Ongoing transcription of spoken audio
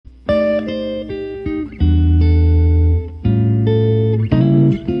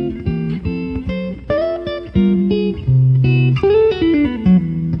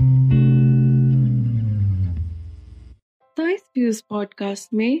Pod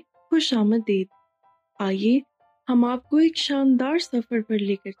cost میں خوش آمدید۔ آئیے ہم آپ کو ایک شاندار سفر پر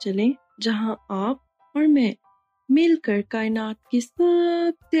لے کر چلیں جہاں آپ اور میں مل کر کائنات کے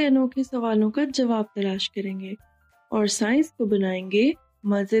سب سے انوکھے سوالوں کا جواب تلاش کریں گے اور سائنس کو بنائیں گے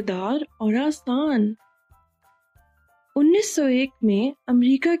مزیدار اور آسان۔ 1901 میں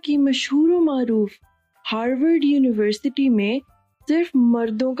امریکہ کی مشہور و معروف ہارورڈ یونیورسٹی میں صرف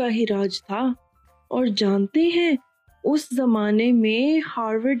مردوں کا ہی راج تھا، اور جانتے ہیں اس زمانے میں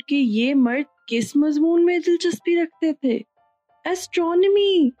ہارورڈ کے یہ مرد کس مضمون میں دلچسپی رکھتے تھے؟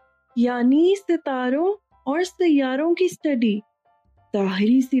 ایسٹرونومی، یعنی ستاروں اور سیاروں کی اسٹڈی۔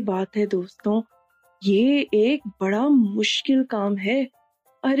 ظاہری سی بات ہے دوستوں، یہ ایک بڑا مشکل کام ہے۔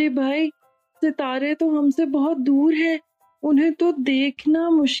 ارے بھائی، ستارے تو ہم سے بہت دور ہیں، انہیں تو دیکھنا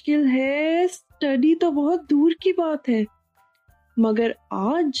مشکل ہے، اسٹڈی تو بہت دور کی بات ہے۔ مگر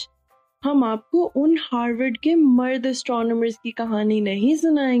آج ہم آپ کو ان ہارورڈ کے مرد اسٹرونومرز کی کہانی نہیں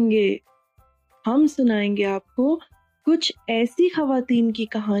سنائیں گے، ہم سنائیں گے آپ کو کچھ ایسی خواتین کی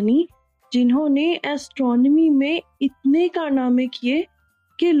کہانی جنہوں نے ایسٹرونومی میں اتنے کارنامے کیے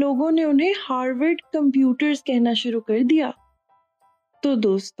کہ لوگوں نے انہیں ہارورڈ کمپیوٹرز کہنا شروع کر دیا۔ تو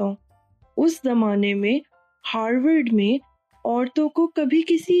دوستوں، اس زمانے میں ہارورڈ میں عورتوں کو کبھی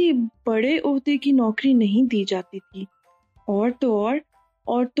کسی بڑے عہدے کی نوکری نہیں دی جاتی تھی، اور تو اور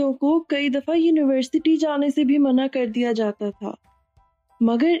عورتوں کو کئی دفعہ یونیورسٹی جانے سے بھی منع کر دیا جاتا تھا۔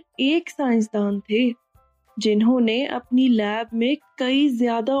 مگر ایک سائنسدان تھے جنہوں نے اپنی لیب میں کئی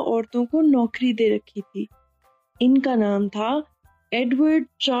زیادہ عورتوں کو نوکری دے رکھی تھی۔ ان کا نام تھا ایڈورڈ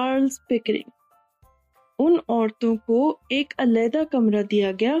چارلز پکرنگ۔ ان عورتوں کو ایک علیحدہ کمرہ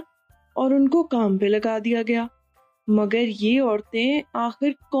دیا گیا اور ان کو کام پہ لگا دیا گیا۔ مگر یہ عورتیں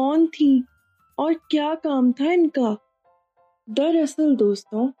آخر کون تھیں اور کیا کام تھا ان کا؟ دراصل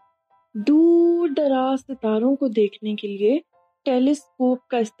دوستوں، دور دراز ستاروں کو دیکھنے کے لیے ٹیلیسکوپ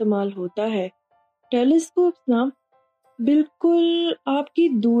کا استعمال ہوتا ہے۔ ٹیلیسکوپس نا بالکل آپ کی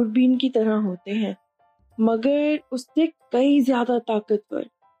دوربین کی طرح ہوتے ہیں، مگر اس سے کئی زیادہ طاقتور۔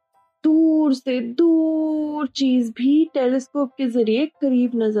 دور سے دور چیز بھی ٹیلیسکوپ کے ذریعے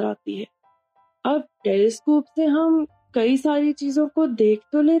قریب نظر آتی ہے۔ اب ٹیلیسکوپ سے ہم کئی ساری چیزوں کو دیکھ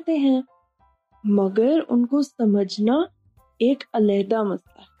تو لیتے ہیں، مگر ان کو سمجھنا ایک علیحدہ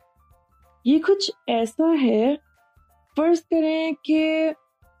مسئلہ ہے۔ یہ کچھ ایسا ہے، فرض کریں کہ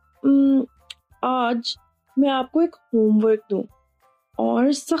آج میں آپ کو ایک ہوم ورک دوں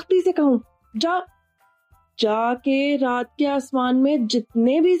اور سختی سے کہوں جا کے رات کے آسمان میں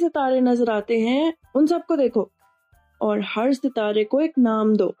جتنے بھی ستارے نظر آتے ہیں ان سب کو دیکھو اور ہر ستارے کو ایک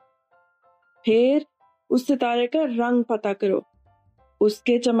نام دو، پھر اس ستارے کا رنگ پتہ کرو، اس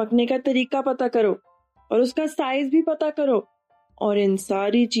کے چمکنے کا طریقہ پتہ کرو اور اس کا سائز بھی پتہ کرو، اور ان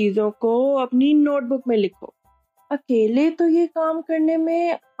ساری چیزوں کو اپنی نوٹ بک میں لکھو۔ اکیلے تو یہ کام کرنے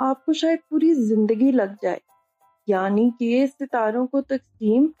میں آپ کو شاید پوری زندگی لگ جائے، یعنی کہ ستاروں کو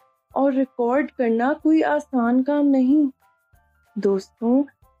تقسیم اور ریکارڈ کرنا کوئی آسان کام نہیں۔ دوستوں،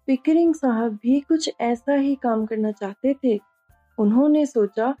 پکرنگ صاحب بھی کچھ ایسا ہی کام کرنا چاہتے تھے۔ انہوں نے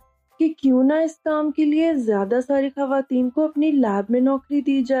سوچا کہ کیوں نہ اس کام کے لیے زیادہ ساری خواتین کو اپنی لیب میں نوکری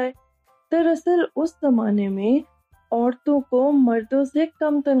دی جائے۔ دراصل اس زمانے میں عورتوں کو مردوں سے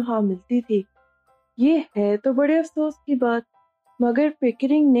کم تنخواہ ملتی تھی۔ یہ ہے تو بڑے افسوس کی بات، مگر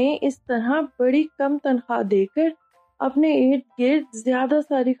پکرنگ نے اس طرح بڑی کم تنخواہ دے کر اپنے ارد گرد زیادہ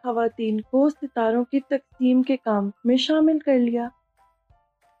ساری خواتین کو ستاروں کی تقسیم کے کام میں شامل کر لیا۔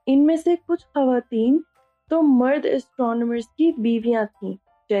 ان میں سے کچھ خواتین تو مرد اسٹرونومرز کی بیویاں تھیں،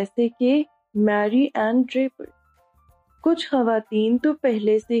 جیسے کہ میری این ڈریپر۔ کچھ خواتین تو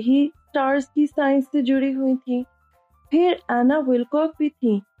پہلے سے ہی سٹارز کی سائنس سے جڑی ہوئی تھیں۔ پھر اینا ولکاک بھی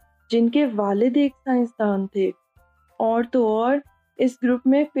تھیں جن کے والد ایک سائنسدان تھے، اور تو اور اس گروپ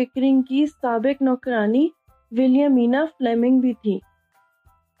میں پکرنگ کی سابق نوکرانی ولیمینا فلیمنگ بھی تھی۔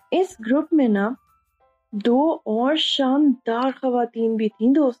 اس گروپ میں نا دو اور شاندار خواتین بھی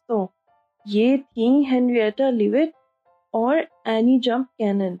تھیں دوستوں، یہ تھیں ہنریٹا لیوٹ اور اینی جمپ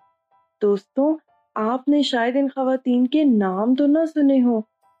کینن۔ دوستوں، آپ نے شاید ان خواتین کے نام تو نہ سنے ہوں،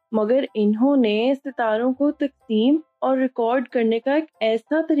 مگر انہوں نے ستاروں کو تقسیم اور ریکارڈ کرنے کا ایک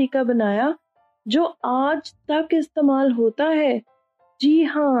ایسا طریقہ بنایا جو آج تک استعمال ہوتا ہے۔ جی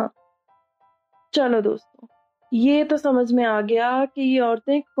ہاں، چلو دوستوں، یہ تو سمجھ میں آ گیا کہ یہ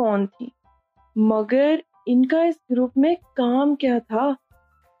عورتیں کون تھیں، مگر ان کا اس گروپ میں کام کیا تھا؟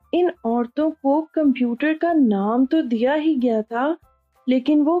 ان عورتوں کو کمپیوٹر کا نام تو دیا ہی گیا تھا،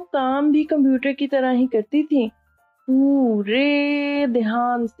 لیکن وہ کام بھی کمپیوٹر کی طرح ہی کرتی تھیں، پورے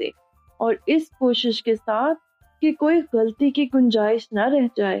دھیان سے اور اس کوشش کے ساتھ کہ کوئی غلطی کی گنجائش نہ رہ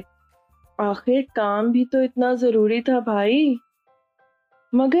جائے۔ آخر کام بھی تو اتنا ضروری تھا بھائی۔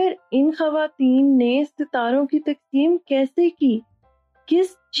 مگر ان خواتین نے ستاروں کی تقسیم کیسے کی؟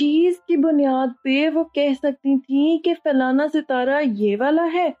 کس چیز کی بنیاد پہ وہ کہہ سکتی تھیں کہ فلانا ستارہ یہ والا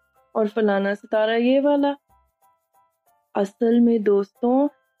ہے اور فلانا ستارہ یہ والا؟ اصل میں دوستوں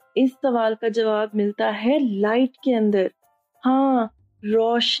اس سوال کا جواب ملتا ہے لائٹ کے اندر. ہاں،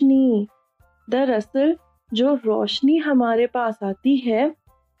 روشنی. دراصل جو روشنی ہمارے پاس آتی ہے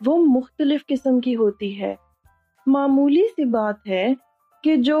وہ مختلف قسم کی ہوتی ہے. معمولی سی بات ہے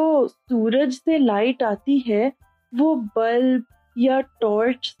کہ جو سورج سے لائٹ آتی ہے وہ بلب یا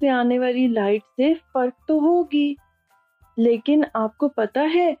ٹارچ سے آنے والی لائٹ سے فرق تو ہوگی، لیکن آپ کو پتا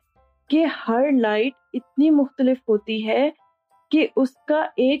ہے کہ ہر لائٹ اتنی مختلف ہوتی ہے کہ اس کا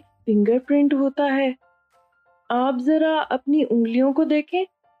ایک فنگر پرنٹ ہوتا ہے. آپ ذرا اپنی انگلیوں کو دیکھیں،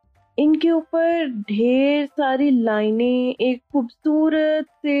 ان کے اوپر ڈھیر ساری لائنیں ایک خوبصورت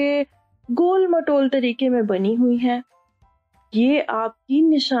سے گول مٹول طریقے میں بنی ہوئی ہیں. یہ آپ کی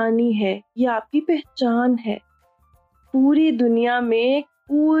نشانی ہے، یہ آپ کی پہچان ہے. پوری دنیا میں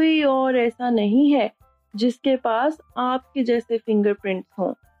کوئی اور ایسا نہیں ہے جس کے پاس آپ کے جیسے فنگر پرنٹس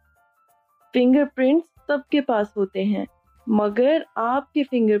ہوں. فنگر پرنٹس سب کے پاس ہوتے ہیں مگر آپ کے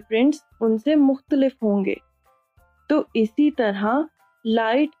فنگر پرنٹس ان سے مختلف ہوں گے. تو اسی طرح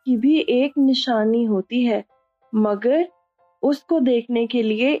لائٹ کی بھی ایک نشانی ہوتی ہے مگر اس کو دیکھنے کے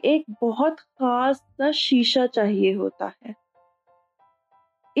لیے ایک بہت خاص سا شیشہ چاہیے ہوتا ہے.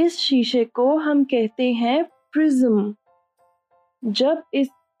 اس شیشے کو ہم کہتے ہیں پرزم. جب اس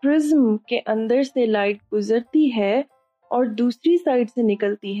پرزم کے اندر سے لائٹ گزرتی ہے اور دوسری سائڈ سے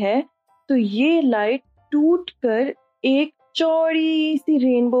نکلتی ہے تو یہ لائٹ ٹوٹ کر ایک چوڑی سی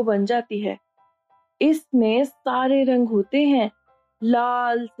رینبو بن جاتی ہے. اس میں سارے رنگ ہوتے ہیں،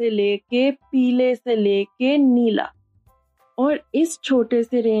 لال سے لے کے پیلے سے لے کے نیلا. اور اس چھوٹے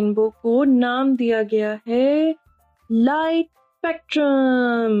سے رینبو کو نام دیا گیا ہے لائٹ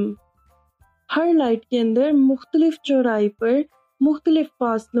اسپیکٹرم. ہر لائٹ کے اندر مختلف چوڑائی پر مختلف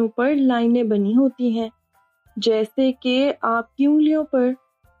فاصلوں پر لائنیں بنی ہوتی ہیں، جیسے کہ آپ کی انگلیوں پر.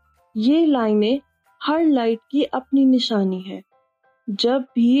 یہ لائنیں ہر لائٹ کی اپنی نشانی ہے. جب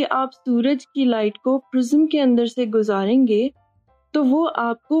بھی آپ سورج کی لائٹ کو پرزم کے اندر سے گزاریں گے تو وہ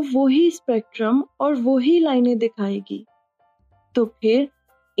آپ کو وہی اسپیکٹرم اور وہی لائنیں دکھائے گی. تو پھر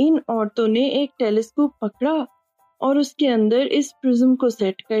ان عورتوں نے ایک ٹیلیسکوپ پکڑا اور اس کے اندر اس پرزم کو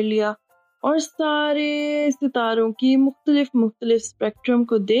سیٹ کر لیا اور سارے ستاروں کی مختلف اسپیکٹرم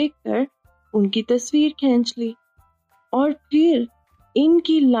کو دیکھ کر ان کی تصویر کھینچ لی اور پھر ان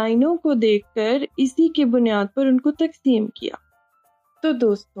کی لائنوں کو دیکھ کر اسی کی بنیاد پر ان کو تقسیم کیا. تو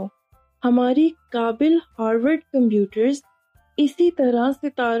دوستوں، ہماری قابل ہارورڈ کمپیوٹرز اسی طرح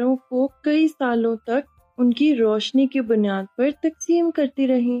ستاروں کو کئی سالوں تک ان کی روشنی کی بنیاد پر تقسیم کرتی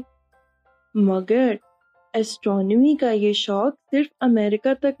رہیں. مگر ایسٹرونومی کا یہ شوق صرف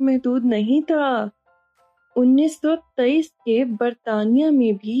امریکہ تک محدود نہیں تھا. 1923 کے برطانیہ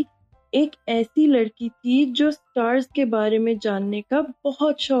میں بھی ایک ایسی لڑکی تھی جو سٹارز کے بارے میں جاننے کا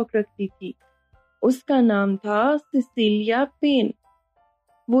بہت شوق رکھتی تھی. اس کا نام تھا سیسیلیا پین.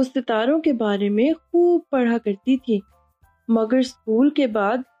 وہ ستاروں کے بارے میں خوب پڑھا کرتی تھی مگر اسکول کے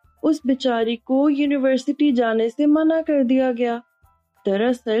بعد اس بیچاری کو یونیورسٹی جانے سے منع کر دیا گیا.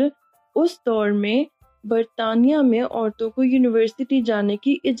 دراصل اس دور میں برطانیہ میں عورتوں کو یونیورسٹی جانے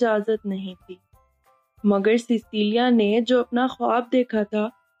کی اجازت نہیں تھی، مگر سیسیلیا نے جو اپنا خواب دیکھا تھا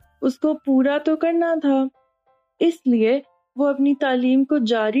اس کو پورا تو کرنا تھا. اس لیے وہ اپنی تعلیم کو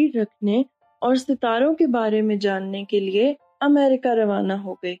جاری رکھنے اور ستاروں کے بارے میں جاننے کے لیے امریکہ روانہ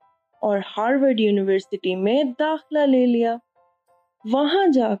ہو گئی اور ہارورڈ یونیورسٹی میں داخلہ لے لیا. وہاں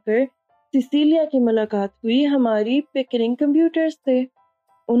جا کر سیسیلیا کی ملاقات ہوئی ہماری پیکرنگ کمپیوٹرز سے.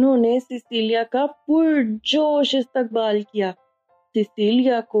 انہوں نے سیسیلیا کا پرجوش استقبال کیا.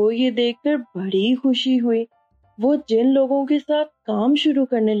 سیسیلیا کو یہ دیکھ کر بڑی خوشی ہوئی. وہ جن لوگوں کے ساتھ کام شروع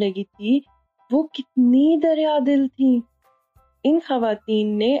کرنے لگی تھی وہ کتنی دریا دل تھی. ان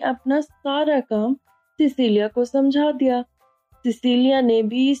خواتین نے اپنا سارا کام سیسیلیا کو سمجھا دیا. سیسیلیا نے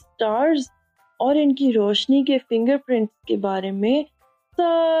بھی سٹارز اور ان کی روشنی کے فنگر پرنٹس کے بارے میں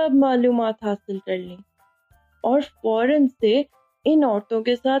سب معلومات حاصل کر لی اور فوراً سے ان عورتوں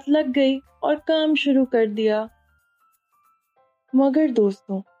کے ساتھ لگ گئی اور کام شروع کر دیا. مگر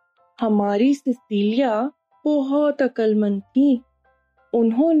دوستوں، ہماری سیسیلیا بہت عقل مند تھی.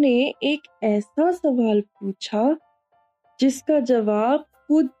 انہوں نے ایک ایسا سوال پوچھا جس کا جواب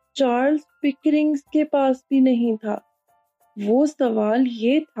خود چارلز پکرنگ کے پاس بھی نہیں تھا. وہ سوال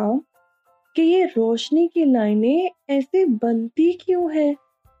یہ تھا کہ یہ روشنی کی لائنیں ایسے بنتی کیوں ہیں؟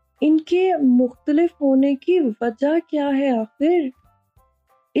 ان کے مختلف ہونے کی وجہ کیا ہے آخر؟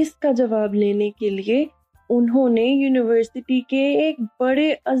 اس کا جواب لینے کے لیے انہوں نے یونیورسٹی کے ایک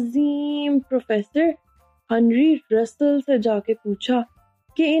بڑے عظیم پروفیسر ہنری رسل سے جا کے پوچھا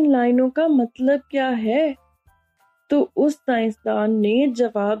کہ ان لائنوں کا مطلب کیا ہے۔ تو اس سائنسدان نے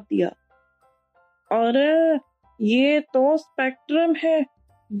جواب دیا، ارے یہ تو اسپیکٹرم ہے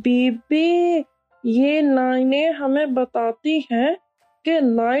بی بی، یہ لائنیں ہمیں بتاتی ہیں کہ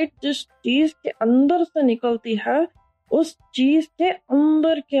لائٹ جس چیز کے اندر سے نکلتی ہے اس چیز کے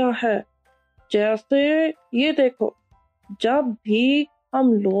اندر کیا ہے۔ جیسے یہ دیکھو، جب بھی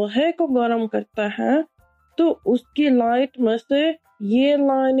ہم لوہے کو گرم کرتے ہیں تو اس کی لائٹ میں سے یہ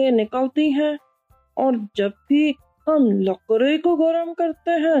لائنیں نکلتی ہیں، اور جب بھی ہم لکڑی کو گرم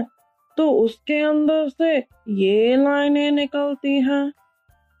کرتے ہیں تو اس کے اندر سے یہ لائنیں نکلتی ہیں۔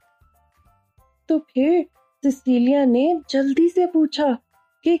 تو پھر سیسیلیا نے جلدی سے پوچھا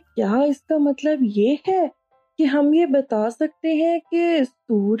کہ کیا اس کا مطلب یہ ہے کہ ہم یہ بتا سکتے ہیں کہ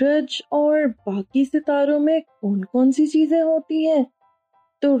سورج اور باقی ستاروں میں کون کون سی چیزیں ہوتی ہیں؟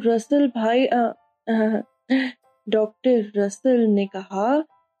 تو رسل بھائی ڈاکٹر رسل نے کہا،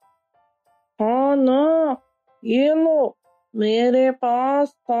 ہاں نا، یہ لو میرے پاس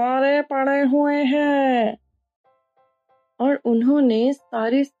سارے پڑے ہوئے ہیں۔ اور انہوں نے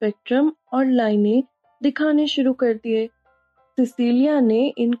سارے اسپیکٹرم اور لائنیں دکھانے شروع کر دیے۔ سیسیلیا نے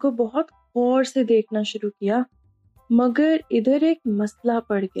ان کو بہت غور سے دیکھنا شروع کیا، مگر ادھر ایک مسئلہ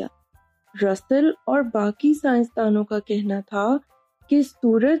پڑ گیا۔ رسل اور باقی سائنسدانوں کا کہنا تھا کہ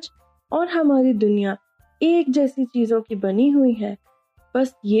سورج اور ہماری دنیا ایک جیسی چیزوں کی بنی ہوئی ہے،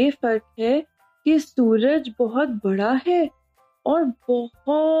 بس یہ فرق ہے کہ سورج بہت بڑا ہے اور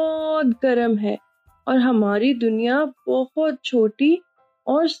بہت گرم ہے، اور ہماری دنیا بہت چھوٹی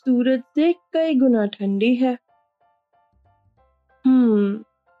اور سورج سے کئی گنا ٹھنڈی ہے۔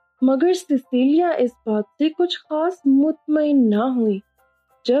 مگر سیسیلیا اس بات سے کچھ خاص مطمئن نہ ہوئی۔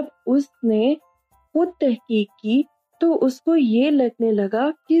 جب اس نے خود تحقیق کی تو اس کو یہ لگنے لگا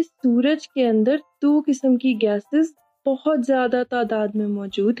کہ سورج کے اندر دو قسم کی گیسز بہت زیادہ تعداد میں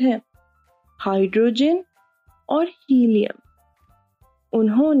موجود ہیں، ہائیڈروجن اور ہیلیم۔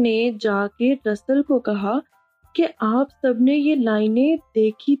 انہوں نے جا کے رسل کو کہا کہ آپ سب نے یہ لائنیں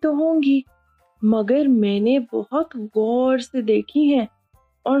دیکھی تو ہوں گی، مگر میں نے بہت غور سے دیکھی ہیں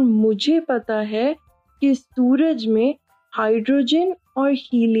اور مجھے پتا ہے کہ سورج میں ہائیڈروجن اور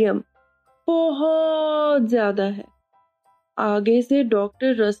ہیلیم بہت زیادہ ہے۔ آگے سے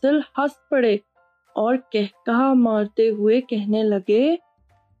ڈاکٹر رسل ہنس پڑے اور کہکہا مارتے ہوئے کہنے لگے،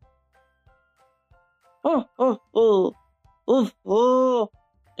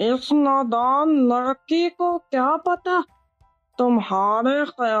 اس نادان لڑکی کو کیا پتا، تمہارے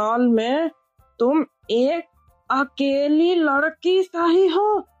خیال میں تم ایک اکیلی لڑکی صحیح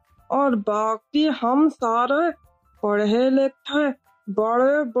ہو اور باقی ہم سارے پڑھے لکھے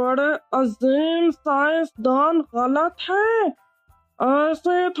بڑے بڑے عظیم سائنسدان غلط ہیں۔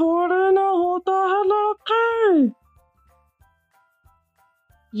 ایسے تھوڑے نہ ہوتا ہے لڑکے۔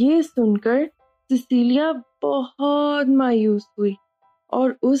 یہ سن کر سیسیلیا بہت مایوس ہوئی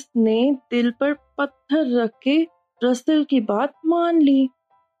اور اس نے دل پر پتھر رکھ کے رسل کی بات مان لی۔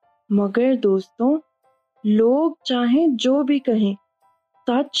 مگر دوستوں، لوگ چاہیں جو بھی کہیں،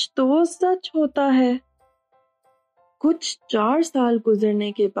 سچ تو سچ ہوتا ہے۔ کچھ 4 سال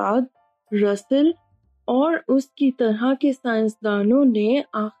گزرنے کے بعد رسل اور اس کی طرح کے سائنسدانوں نے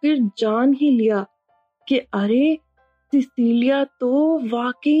آخر جان ہی لیا کہ ارے سیسیلیا تو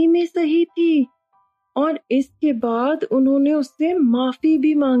واقعی میں صحیح تھی، اور اس کے بعد انہوں نے اس سے معافی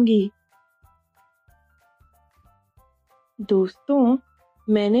بھی مانگی۔ دوستوں،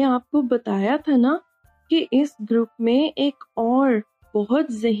 میں نے آپ کو بتایا تھا نا کہ اس گروپ میں ایک اور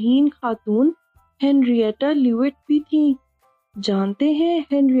بہت ذہین خاتون ہنریٹا لیوٹ بھی تھی۔ جانتے ہیں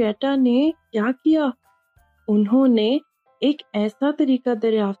ہنریٹا نے کیا کیا؟ انہوں نے ایک ایسا طریقہ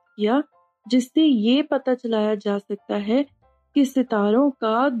دریافت کیا جس سے یہ پتہ چلایا جا سکتا ہے کہ ستاروں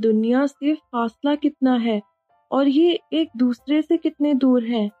کا دنیا سے فاصلہ کتنا ہے اور یہ ایک دوسرے سے کتنے دور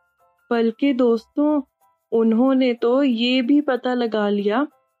ہیں۔ بلکہ دوستوں، انہوں نے تو یہ بھی پتہ لگا لیا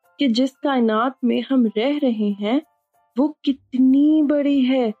کہ جس کائنات میں ہم رہ رہے ہیں وہ کتنی بڑی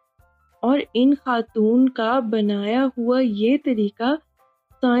ہے، اور ان خاتون کا بنایا ہوا یہ طریقہ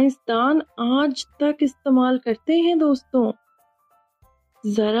سائنسدان آج تک استعمال کرتے ہیں۔ دوستوں،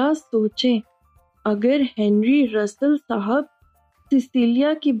 ذرا سوچیں، اگر ہنری رسل صاحب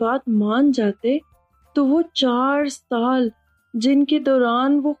سیسیلیا کی بات مان جاتے تو وہ 4 سال جن کے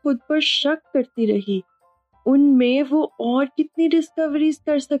دوران وہ خود پر شک کرتی رہی، ان میں وہ اور کتنی ڈسکوریز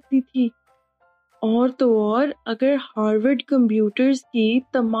کر سکتی تھی۔ اور تو اور، اگر ہارورڈ کمپیوٹرز کی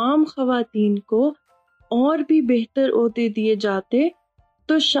تمام خواتین کو اور بھی بہتر عہدے دیے جاتے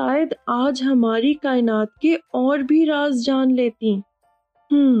تو شاید آج ہماری کائنات کے اور بھی راز جان لیتی۔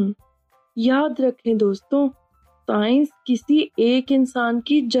 یاد رکھیں دوستوں، سائنس کسی ایک انسان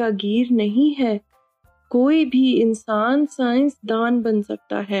کی جاگیر نہیں ہے۔ کوئی بھی انسان سائنس دان بن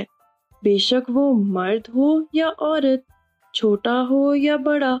سکتا ہے، بے شک وہ مرد ہو یا عورت، چھوٹا ہو یا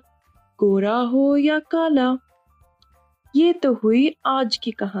بڑا، گورا ہو یا کالا۔ یہ تو ہوئی آج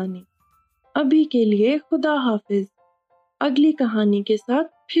کی کہانی۔ ابھی کے لیے خدا حافظ، اگلی کہانی کے ساتھ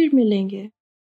پھر ملیں گے۔